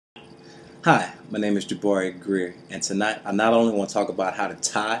Hi, my name is Jabari Greer, and tonight I not only want to talk about how to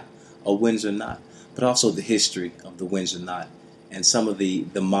tie a Windsor knot, but also the history of the Windsor knot and some of the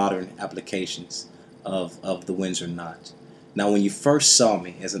modern applications of the Windsor knot. Now, when you first saw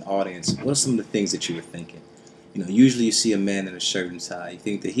me as an audience, what are some of the things that you were thinking? Usually you see a man in a shirt and tie, you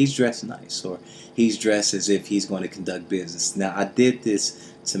think that he's dressed nice or he's dressed as if he's going to conduct business. Now, I did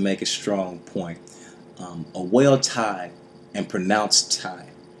this to make a strong point. A well tied and pronounced tie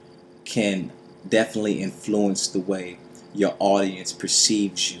can definitely influence the way your audience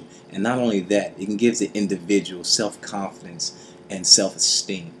perceives you. And not only that, it can give the individual self-confidence and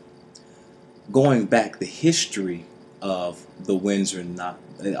self-esteem. Going back, the history of the Windsor Knot,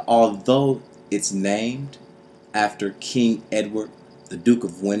 although it's named after King Edward, the Duke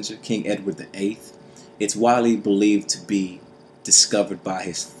of Windsor, King Edward VIII, it's widely believed to be discovered by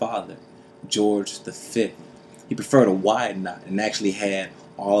his father, George V. He preferred a wide knot and actually had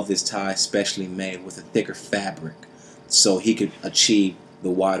all of his ties specially made with a thicker fabric so he could achieve the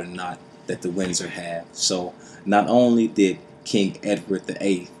wider knot that the Windsor have. So not only did King Edward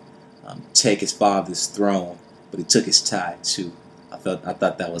VIII take his father's throne, but he took his tie too. I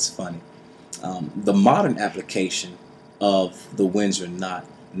thought that was funny. The modern application of the Windsor knot,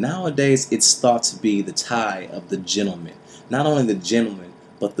 nowadays it's thought to be the tie of the gentleman. Not only the gentleman,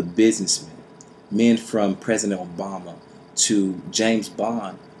 but the businessman. Men from President Obama to James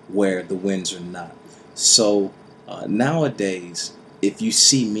Bond wear the Windsor knot. So nowadays, if you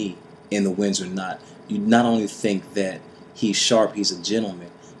see me in the Windsor knot, you not only think that he's sharp, he's a gentleman,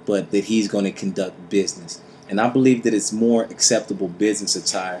 but that he's going to conduct business. And I believe that it's more acceptable business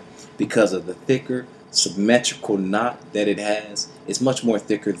attire because of the thicker, symmetrical knot that it has. It's much more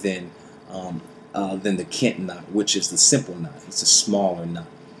thicker than the Kent knot, which is the simple knot. It's a smaller knot.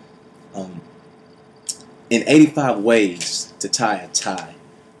 In 85 Ways to Tie a Tie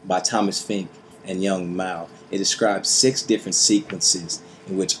by Thomas Fink and Young Mao, it describes 6 different sequences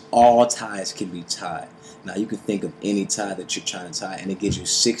in which all ties can be tied. Now you can think of any tie that you're trying to tie, and it gives you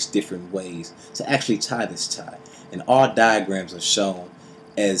 6 different ways to actually tie this tie. And all diagrams are shown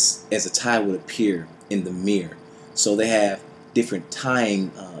as a tie would appear in the mirror. So they have different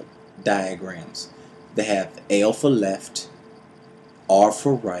tying diagrams. They have L for left, R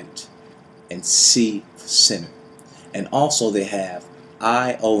for right, and C for center. And also they have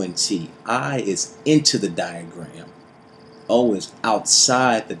I, O, and T. I is into the diagram. O is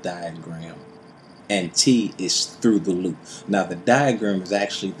outside the diagram. And T is through the loop. Now the diagram is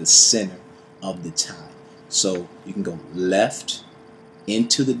actually the center of the tie. So you can go left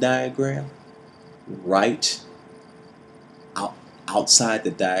into the diagram, right outside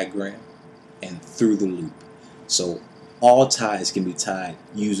the diagram, and through the loop. So all ties can be tied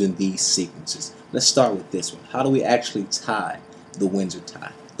using these sequences. Let's start with this one. How do we actually tie the Windsor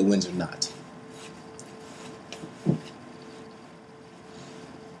tie, the Windsor knot?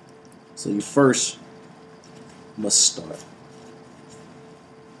 So you first must start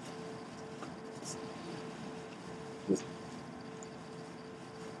with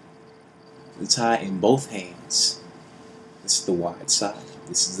the tie in both hands. This is the wide side.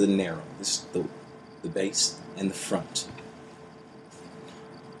 This is the narrow. This is the base and the front.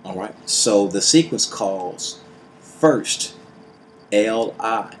 Alright, so the sequence calls first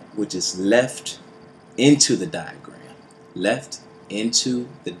LI, which is left into the diagram. Left into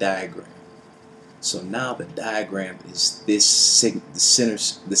the diagram. So now the diagram is the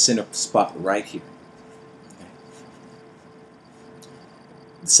center spot right here. Okay.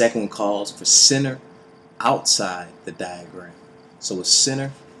 The second one calls for center outside the diagram. So it's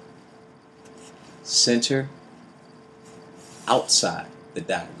center, outside the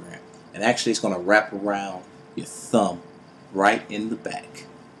diagram. And actually it's going to wrap around your thumb right in the back.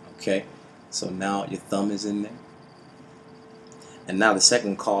 Okay, so now your thumb is in there. And now the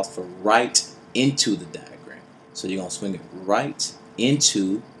second one calls for right into the diagram. So you're going to swing it right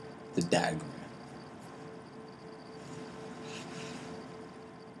into the diagram.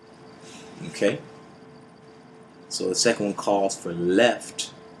 Okay, so the second one calls for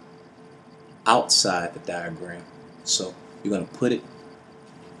left outside the diagram. So you're going to put it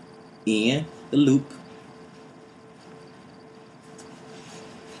in the loop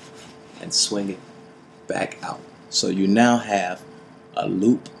and swing it back out. So you now have a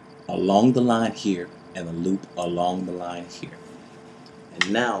loop along the line here and a loop along the line here.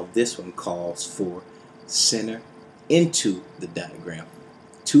 And now this one calls for center into the diagram.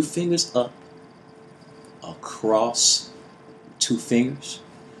 2 fingers up, across 2 fingers.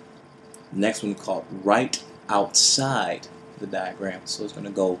 Next one called right outside the diagram. So it's going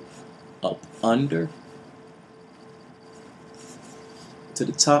to go up under to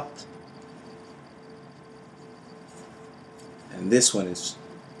the top And this one is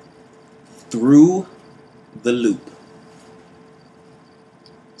through the loop.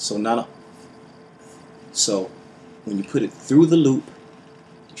 So when you put it through the loop,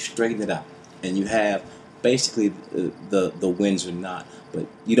 you straighten it out, and you have basically the Windsor knot. But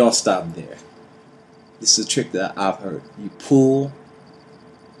you don't stop there. This is a trick that I've heard. You pull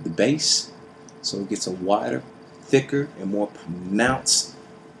the base so it gets a wider, thicker, and more pronounced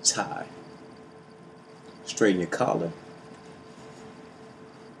tie. Straighten your collar.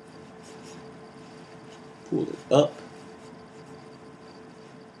 Pull it up.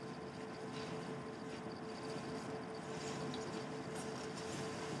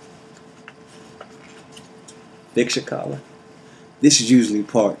 Fix your collar. This is usually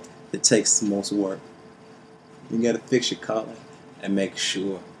the part that takes the most work. You gotta fix your collar and make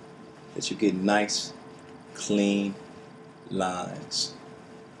sure that you get nice, clean lines.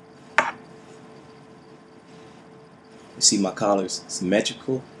 You see my collar's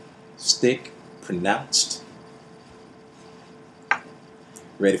symmetrical, thick, pronounced,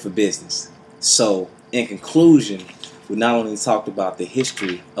 ready for business. So, in conclusion, we not only talked about the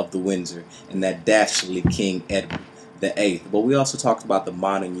history of the Windsor and that dastardly King Edward VIII, but we also talked about the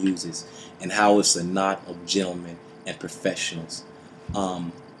modern uses and how it's a knot of gentlemen and professionals.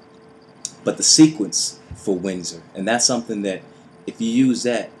 But the sequence for Windsor, and that's something that if you use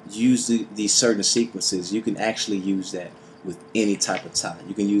these certain sequences, you can actually use that with any type of tie.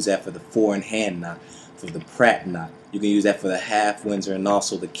 You can use that for the four-in-hand knot, for the Pratt knot. You can use that for the half Windsor and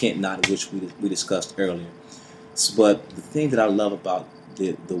also the Kent knot, which we discussed earlier. But the thing that I love about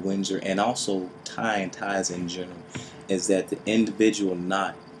the Windsor and also tying ties in general is that the individual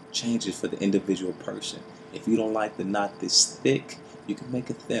knot changes for the individual person. If you don't like the knot this thick, you can make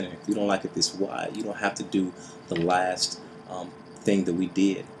it thinner. If you don't like it this wide, you don't have to do the last thing that we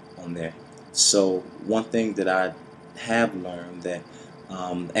did on there. So one thing that I have learned, that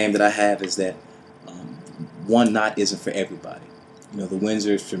aim that I have, is that one knot isn't for everybody. The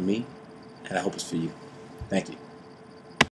Windsor is for me, and I hope it's for you. Thank you.